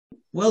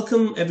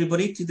Welcome,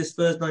 everybody, to the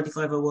Spurs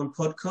 9501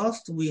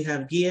 podcast. We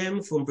have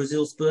Guilherme from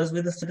Brazil Spurs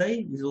with us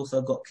today. We've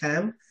also got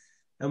Cam,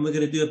 and we're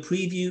going to do a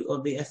preview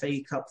of the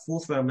FA Cup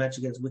fourth round match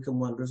against Wycombe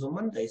Wanderers on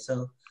Monday.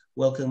 So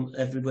welcome,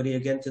 everybody,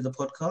 again to the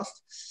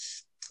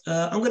podcast.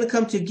 I'm going to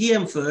come to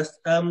Guilherme first.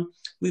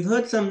 We've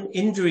heard some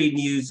injury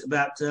news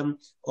about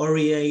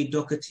Aurier,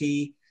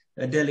 Doherty,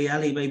 Dele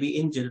Alli may be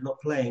injured and not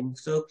playing.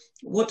 So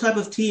what type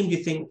of team do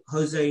you think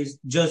Jose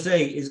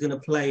is going to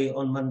play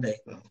on Monday?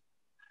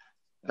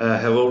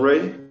 Hello,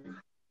 Ray.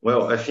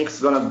 Well, I think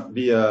it's going to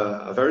be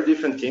a very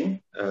different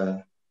team.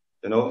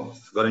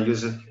 It's going to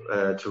use it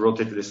to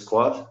rotate the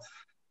squad.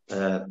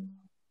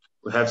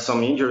 We have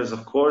some injuries,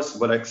 of course,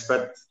 but I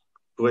expect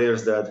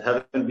players that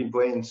haven't been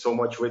playing so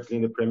much lately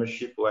in the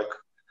Premiership, like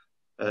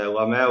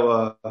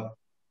Lamela,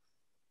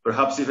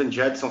 perhaps even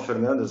Jadson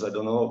Fernandes, I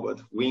don't know,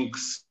 but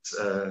Winks,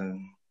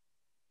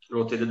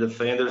 rotated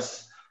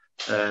defenders,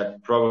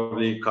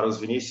 probably Carlos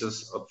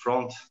Vinicius up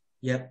front.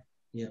 Yeah.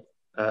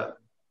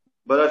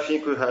 But I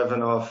think we have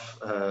enough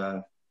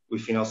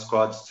within our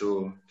squads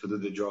to do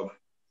the job.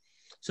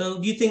 So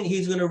do you think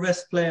he's going to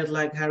rest players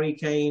like Harry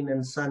Kane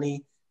and Sonny?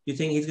 Do you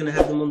think he's going to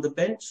have them on the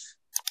bench?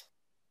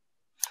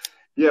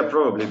 Yeah,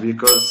 probably,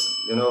 because,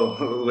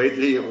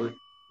 lately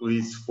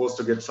we're supposed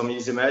to get some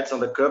easy matches on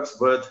the Cups,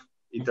 but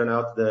it turned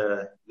out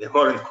they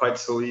weren't quite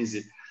so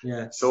easy.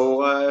 Yeah.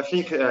 So I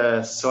think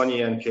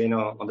Sonny and Kane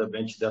on the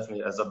bench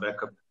definitely as a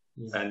backup.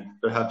 Yeah. And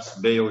perhaps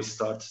Bale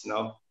starts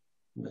now.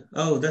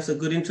 Oh, that's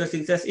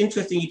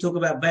interesting you talk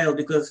about Bale,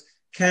 because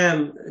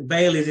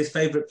Bale is his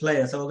favourite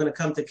player. So we're going to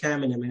come to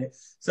Cam in a minute.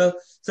 So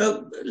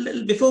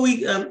before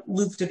we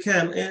move to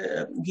Cam,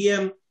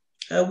 Guilherme,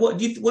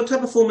 what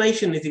type of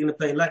formation is he going to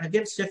play? Like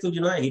against Sheffield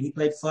United, he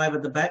played 5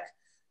 at the back.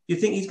 Do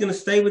you think he's going to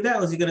stay with that,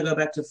 or is he going to go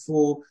back to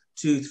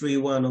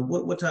 4-2-3-1? Or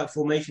what type of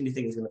formation do you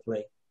think he's going to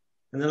play?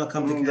 And then I'll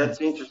come to Cam.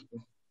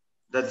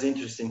 That's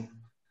interesting.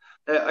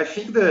 I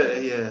think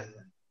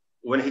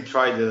when he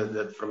tried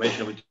the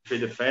formation with 3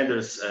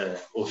 defenders,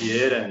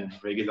 Aurier and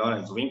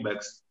Reguilon as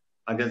wingbacks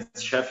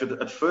against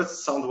Sheffield, at first it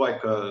sounded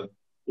like,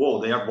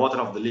 they are bottom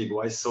of the league.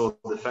 Why so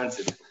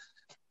defensive?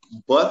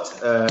 But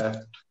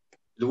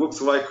it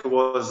looks like it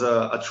was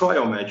a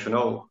trial match,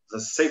 a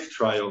safe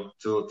trial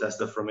to test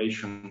the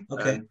formation.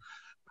 Okay. And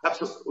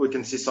perhaps we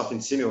can see something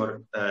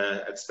similar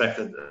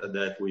expected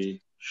that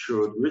we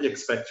should really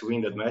expect to win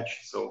that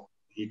match. So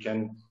he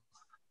can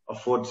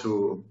afford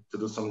to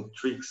do some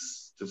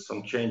tricks, to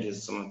some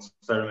changes, some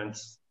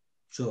experiments.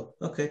 Sure.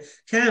 Okay.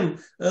 Cam,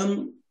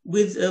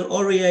 with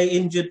Aurier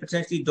injured,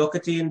 potentially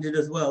Doherty injured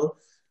as well,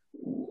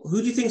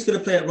 who do you think is going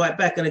to play at right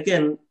back? And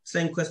again,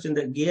 same question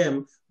that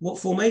Guilherme, what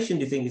formation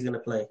do you think he's going to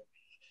play?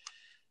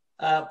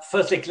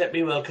 Firstly, let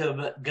me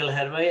welcome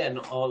Guilherme and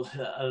all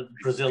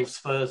Brazil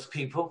Spurs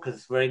people, because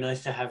it's very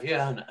nice to have you,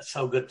 and it's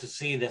so good to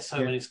see there's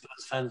so many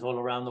Spurs fans all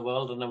around the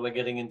world, and then we're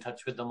getting in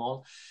touch with them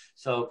all.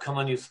 So come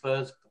on, you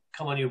Spurs.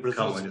 Come on, you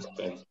Brazil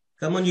Spurs.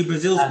 Come on, you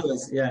Brazil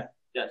Spurs. Yeah.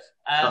 Yes.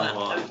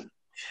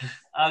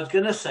 I was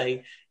going to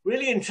say,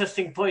 really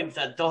interesting point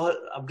that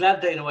I'm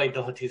glad that in a way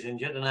Doherty's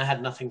injured, and I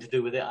had nothing to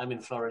do with it. I'm in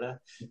Florida,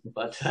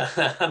 but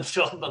I'm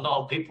sure a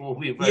lot of people will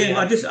be very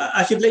happy.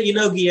 I should let you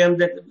know, Guilherme,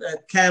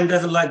 that Cam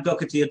doesn't like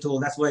Doherty at all.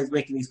 That's why he's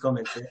making these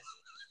comments here.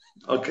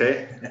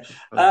 Okay.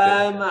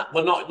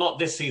 Well, not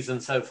this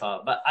season so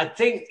far, but I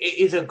think it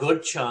is a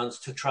good chance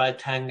to try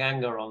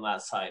Tanganga on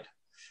that side.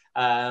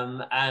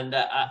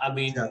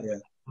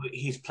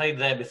 He's played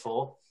there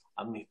before.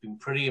 He's been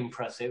pretty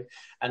impressive.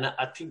 And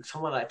I think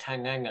someone like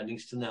Tanganga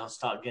needs to now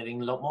start getting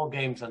a lot more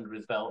games under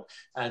his belt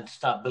and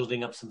start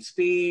building up some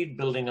speed,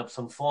 building up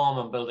some form,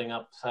 and building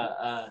up,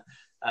 a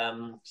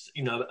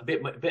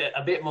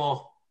bit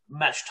more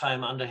match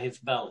time under his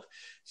belt.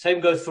 Same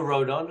goes for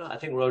Rodon. I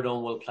think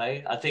Rodon will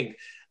play. I think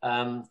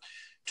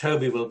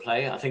Toby will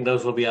play. I think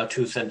those will be our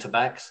 2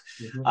 centre-backs.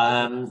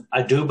 Mm-hmm.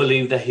 I do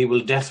believe that he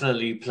will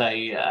definitely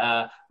play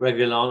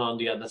Reguilon on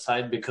the other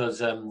side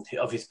because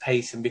of his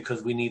pace and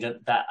because we need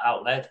that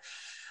outlet.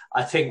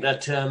 I think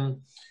that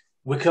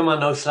Wycombe are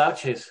no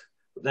slouches.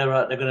 They're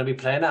going to be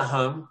playing at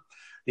home.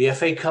 The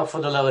FA Cup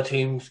for the lower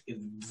teams is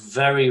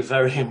very,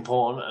 very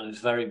important, and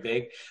it's very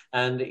big.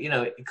 And,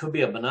 it could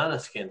be a banana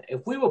skin.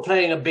 If we were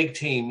playing a big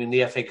team in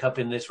the FA Cup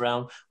in this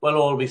round, we'll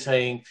all be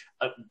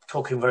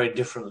talking very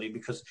differently,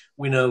 because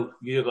we know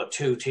you've got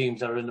 2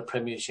 teams that are in the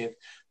Premiership.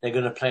 They're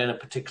going to play in a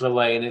particular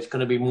way, and it's going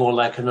to be more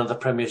like another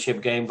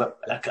Premiership game, but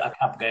a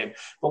cup game.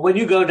 But when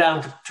you go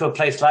down to a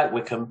place like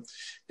Wycombe,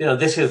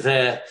 this is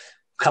their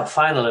cup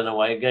final in a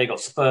way. They got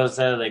Spurs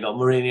there, they got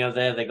Mourinho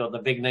there, they got the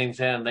big names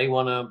there, and they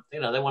want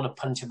to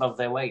punch above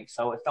their weight.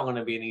 So it's not going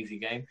to be an easy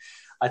game.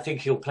 I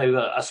think he'll play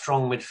a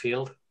strong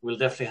midfield. We'll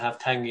definitely have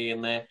Tanguy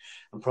in there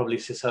and probably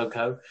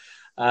Sissoko.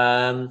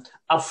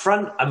 Up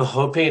front, I'm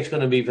hoping it's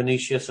going to be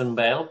Vinicius and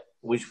Bale,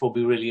 which will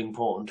be really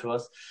important to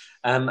us.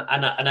 And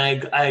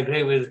I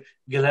agree with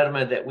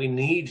Guilherme that we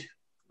need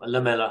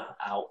Lamela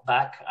out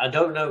back. I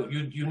don't know.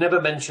 You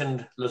never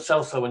mentioned Lo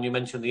Celso when you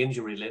mentioned the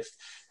injury list.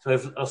 So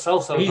if Lo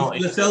Celso's not...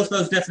 Lo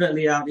Celso's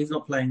definitely out. He's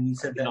not playing. He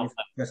said that in the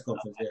press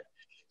conference, yeah.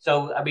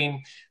 So,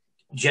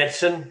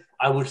 Jetson,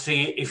 I would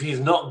see if he's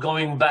not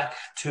going back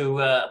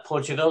to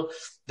Portugal,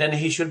 then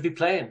he should be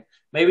playing.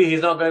 Maybe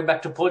he's not going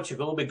back to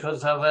Portugal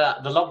because of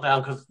the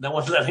lockdown, because no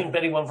one's letting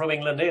anyone from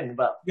England in.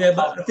 But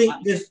I think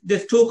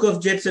there's talk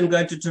of Jetson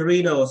going to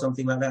Torino or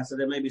something like that, so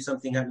there may be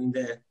something happening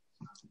there.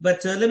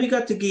 But let me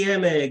go to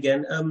Guilherme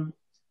again.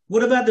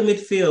 What about the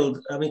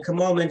midfield? I mean,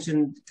 Kamal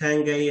mentioned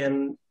Tanguy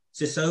and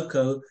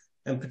Sissoko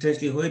and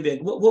potentially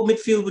Højbjerg. What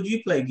midfield would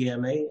you play,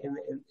 Guilherme,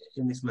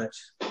 in this match?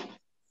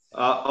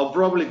 I'll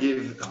probably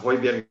give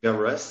Højbjerg a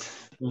rest.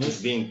 Mm-hmm.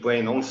 He's been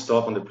playing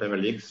non-stop on the Premier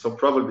League, so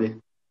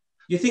probably...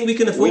 You think we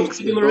can afford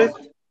to give him a rest?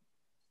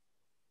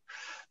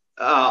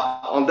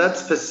 On that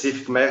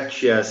specific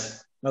match,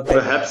 yes. Okay.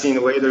 Perhaps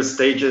in later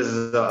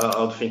stages,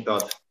 I would think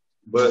not.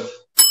 But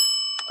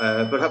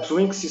perhaps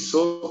Winks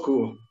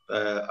Sissoko,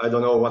 I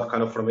don't know what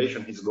kind of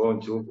formation he's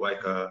going to,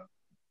 like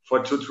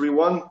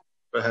 4-2-3-1,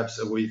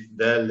 perhaps with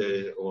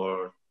Dele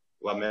or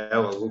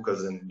Lamela,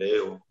 Lucas and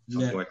Bale,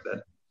 something like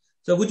that.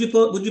 So would you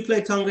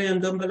play Tanguy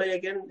and Ndombele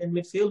again in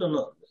midfield or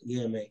not,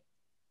 Guilherme?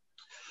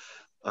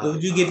 Or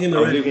would you give him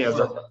a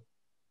rest?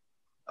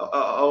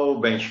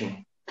 I'll bench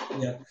him.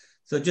 Yeah.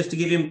 So just to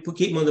keep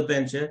him on the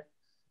bench, yeah?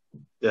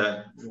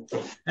 Yeah.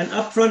 And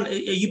up front, are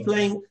you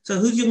playing... So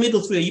who's your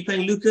middle three? Are you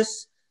playing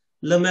Lucas,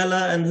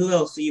 Lamela, and who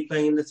else are you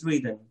playing in the three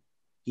then,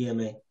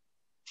 Guilherme?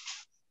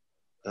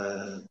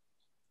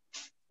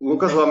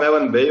 Lucas,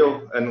 Lamela, and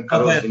Bale, and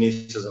Carlos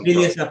Vinicius.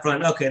 Vinicius up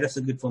front. Okay, that's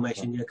a good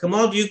formation, yeah.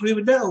 Kamal, do you agree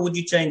with that, or would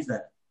you change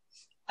that?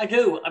 I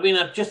do. I mean,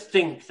 I just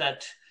think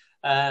that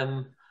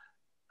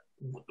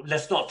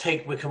let's not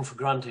take Wycombe for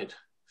granted.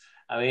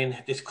 I mean,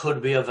 this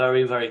could be a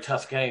very, very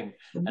tough game.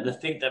 Mm-hmm. And I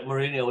think that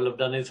Mourinho will have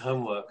done his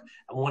homework.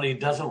 And what he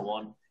doesn't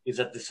want is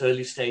at this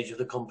early stage of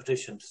the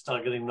competition to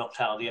start getting knocked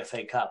out of the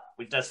FA Cup,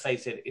 which, let's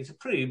face it, is a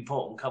pretty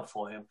important cup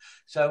for him.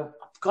 So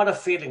I've got a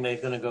feeling that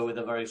he's going to go with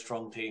a very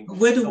strong team.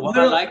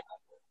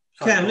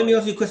 Cam, let me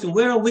ask you a question.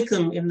 Where are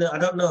Wycombe in the... I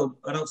don't know.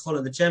 I don't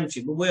follow the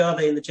championship, but where are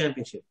they in the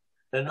championship?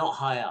 They're not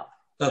high up.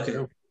 Okay.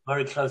 They're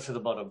very close to the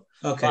bottom.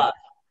 Okay. But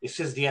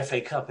this is the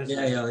FA Cup, isn't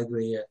it? Yeah, I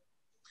agree, yeah.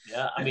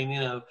 Yeah, I mean,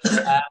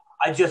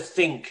 I just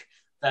think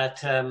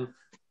that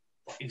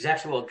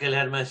exactly what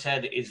Guilherme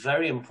said is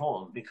very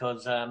important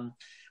because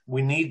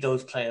we need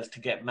those players to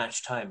get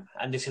match time.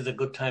 And this is a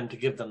good time to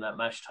give them that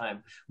match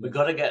time. We've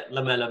got to get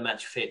Lamela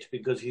match fit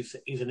because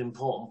he's an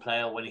important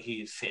player when he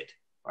is fit,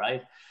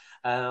 right?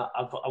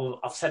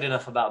 I've said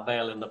enough about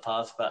Bale in the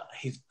past, but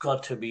he's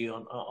got to be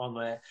on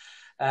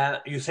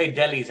there. You say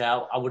Dele's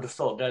out. I would have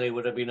thought Dele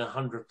would have been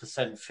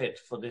 100% fit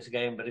for this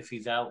game, but if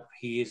he's out,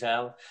 he is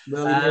out.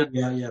 Well,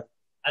 yeah.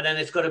 And then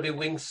it's got to be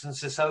Winks and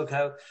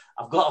Sissoko.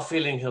 I've got a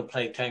feeling he'll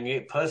play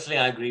Tanguy. Personally,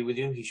 I agree with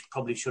you. He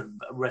probably should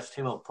rest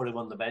him or put him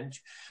on the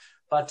bench.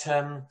 But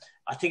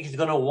I think he's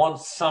going to want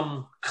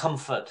some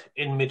comfort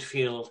in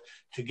midfield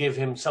to give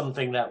him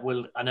something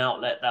an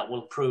outlet that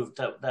will prove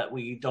that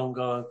we don't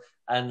go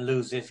and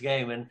lose this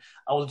game. And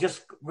I will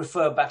just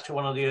refer back to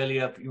one of the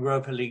earlier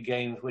Europa League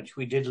games, which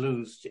we did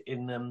lose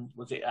in,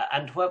 was it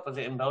Antwerp? Was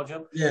it in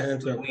Belgium? Yeah,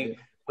 Antwerp.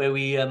 Where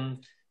we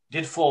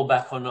did fall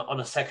back on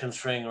a second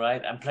string,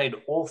 right, and played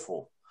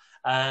awful.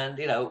 And,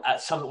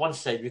 at one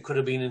stage, we could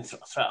have been in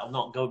threat of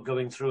not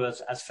going through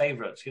as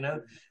favourites,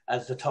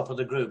 as the top of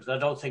the group. I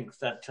don't think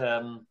that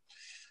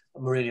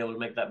Mourinho will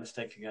make that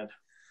mistake again.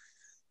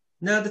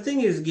 Now, the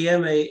thing is,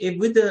 Guilherme,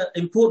 with the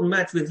important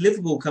match with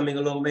Liverpool coming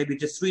along maybe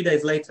just 3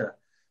 days later,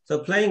 so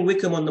playing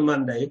Wycombe on the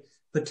Monday,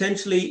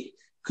 potentially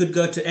could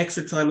go to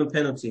extra time and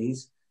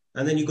penalties,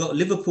 and then you've got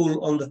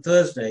Liverpool on the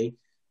Thursday.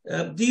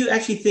 Do you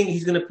actually think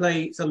he's going to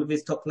play some of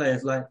his top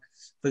players, like,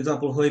 for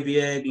example,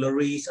 Højbjerg,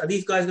 Lloris? Are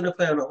these guys going to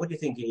play or not? What do you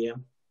think,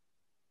 Guilherme?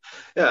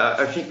 Yeah,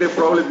 I think they'll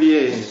probably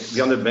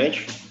be on the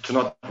bench to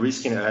not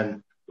risking.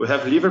 And we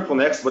have Liverpool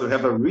next, but we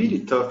have a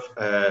really tough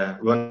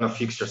run of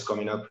fixtures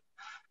coming up.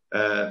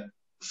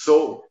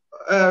 So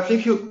I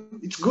think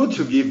it's good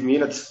to give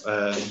minutes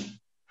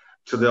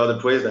to the other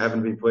players that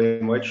haven't been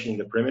playing much in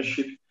the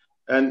Premiership.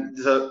 And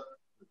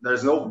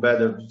there's no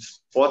better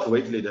spot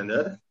lately than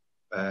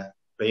that.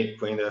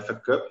 Playing the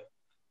FA Cup,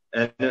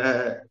 and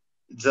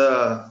it's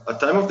a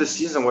time of the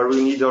season where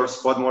we need our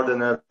squad more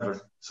than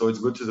ever. So it's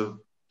good to do.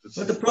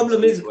 But the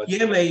problem is,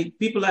 Guilherme,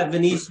 people like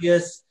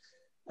Vinicius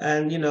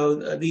and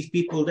these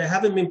people, they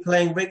haven't been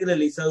playing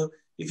regularly. So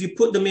if you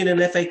put them in an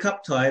FA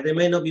Cup tie, they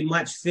may not be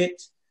match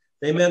fit,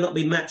 they may not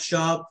be match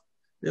sharp.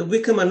 The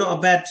Wycombe are not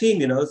a bad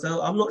team,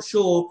 So I'm not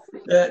sure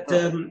that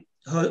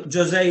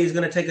Jose is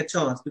going to take a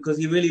chance because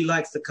he really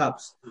likes the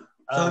cups.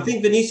 So I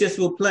think Vinicius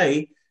will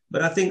play.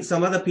 But I think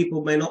some other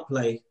people may not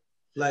play,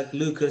 like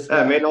Lucas.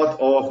 May not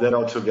all of them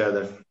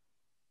altogether.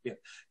 Yeah.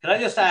 Can I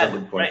just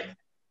add, right,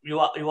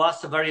 you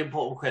asked a very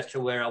important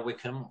question, where are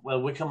Wycombe?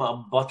 Well, Wycombe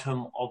are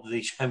bottom of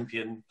the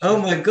champion. Oh,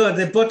 my God,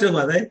 they're bottom,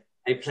 are they?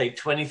 They played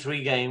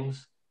 23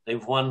 games.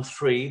 They've won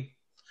 3.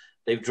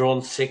 They've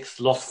drawn 6,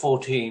 lost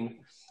 14,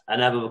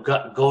 and have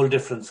a goal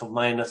difference of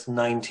minus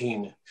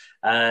 19.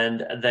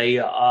 And they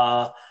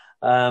are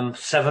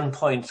 7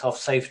 points off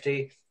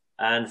safety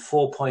and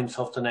 4 points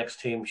off the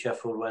next team,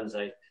 Sheffield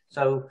Wednesday.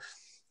 So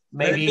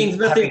maybe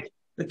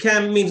that the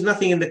Cam means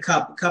nothing in the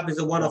cup. Cup is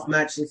a one-off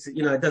match. It's,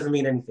 it doesn't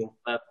mean anything.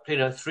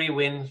 3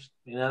 wins.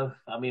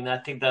 I mean, I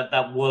think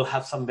that will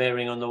have some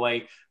bearing on the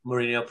way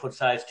Mourinho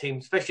puts out his team,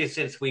 especially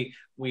since we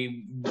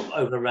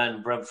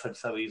overran Brentford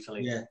so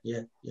easily.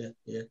 Yeah.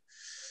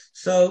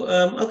 So,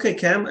 okay,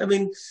 Cam. I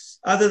mean,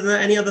 other than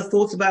that, any other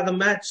thoughts about the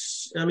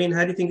match? I mean,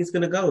 how do you think it's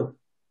going to go?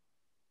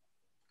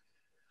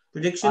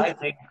 Prediction? I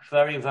think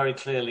very, very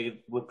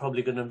clearly we're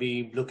probably going to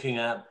be looking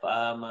at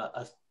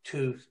a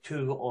 2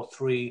 or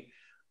 3-1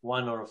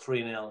 or a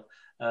 3-0.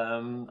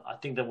 I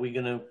think that we're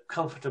going to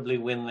comfortably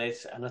win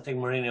this, and I think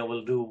Mourinho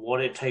will do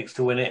what it takes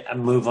to win it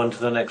and move on to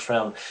the next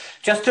round.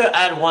 Just to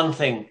add one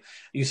thing,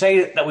 you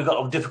say that we've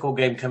got a difficult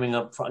game coming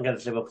up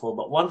against Liverpool,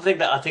 but one thing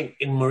that I think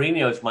in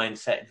Mourinho's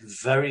mindset is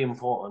very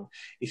important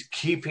is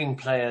keeping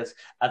players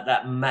at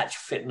that match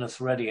fitness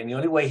ready, and the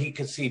only way he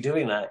could see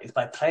doing that is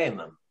by playing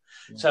them.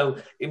 So,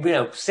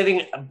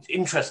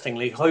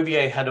 interestingly,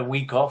 Højbjerg had a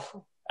week off,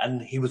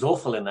 and he was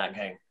awful in that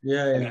game.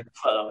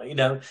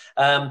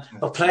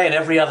 But playing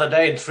every other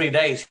day in 3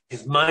 days,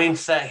 his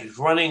mindset, his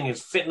running,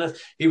 his fitness,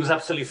 he was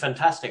absolutely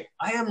fantastic.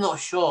 I am not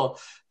sure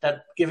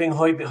that giving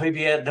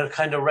Højbjerg the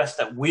kind of rest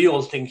that we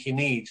all think he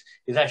needs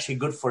is actually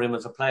good for him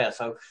as a player.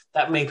 So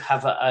that may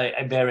have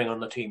a bearing on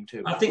the team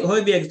too. I think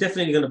Højbjerg is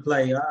definitely going to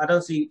play. I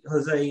don't see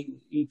Jose.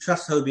 He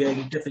trusts Højbjerg.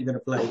 He's definitely going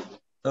to play.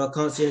 So I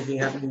can't see anything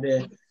happening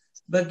there.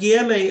 But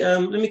Guilherme,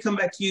 let me come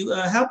back to you.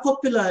 How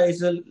popular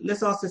is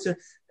let's ask this,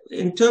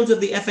 in terms of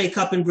the FA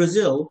Cup in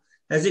Brazil,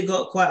 has it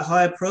got quite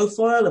high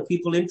profile? Are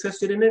people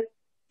interested in it?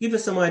 Give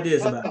us some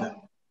ideas about that.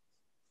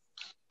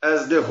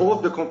 As the whole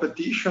of the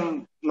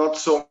competition, not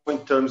so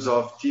in terms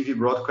of TV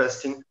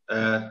broadcasting.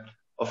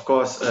 Of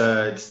course,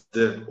 it's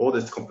the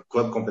oldest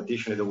club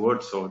competition in the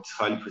world, so it's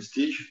highly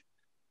prestigious.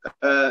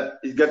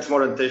 It gets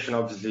more attention,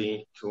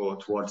 obviously,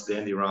 towards the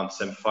end round,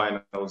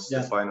 semi-finals,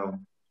 the final,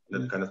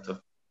 that kind of stuff.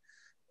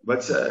 But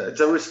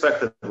it's a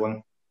respected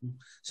one.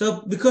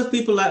 So because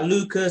people like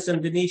Lucas and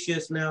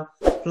Vinicius now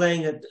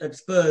playing at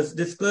Spurs,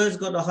 the Spurs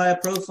got a higher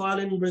profile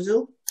in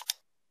Brazil?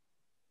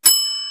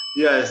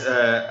 Yes,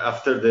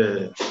 after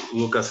the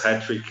Lucas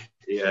hat-trick,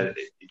 it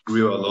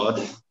grew a lot.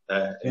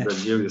 In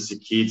Brazil, you see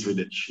kids with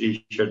the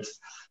t-shirts.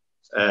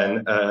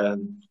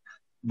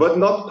 But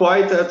not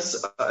quite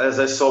as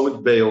I saw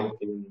with Bale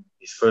in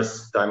his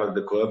first time at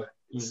the club.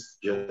 It's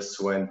just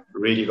when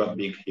really got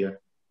big here.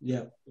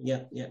 Yeah.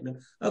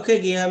 Okay,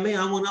 Guilherme,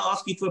 I want to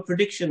ask you for a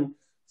prediction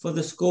for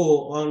the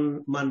score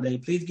on Monday.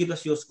 Please give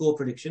us your score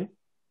prediction.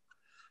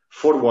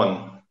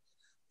 4-1.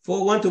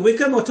 4-1 to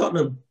Wycombe or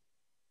Tottenham?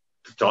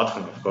 To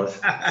Tottenham, of course.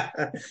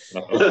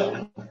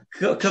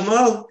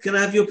 Kamal, can I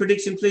have your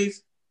prediction,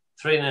 please?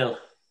 3-0.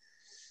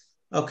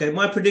 Okay,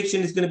 my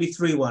prediction is going to be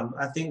 3-1.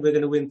 I think we're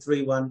going to win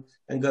 3-1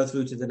 and go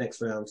through to the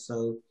next round.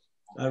 So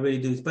I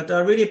really do. But I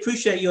really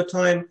appreciate your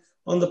time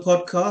on the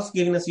podcast,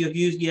 giving us your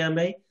views,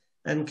 Guilherme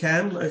and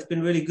Cam. It's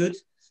been really good.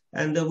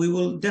 And we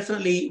will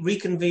definitely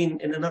reconvene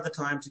in another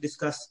time to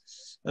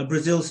discuss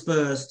Brazil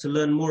Spurs, to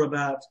learn more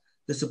about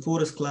the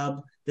supporters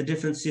club, the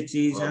different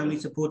cities, how many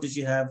supporters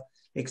you have,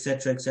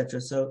 etc., etc.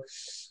 So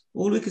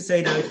all we can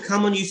say now is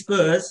come on, you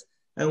Spurs,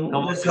 and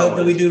let's hope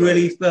that we do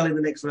really well in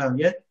the next round,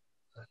 yeah?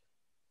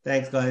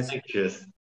 Thanks, guys. Cheers.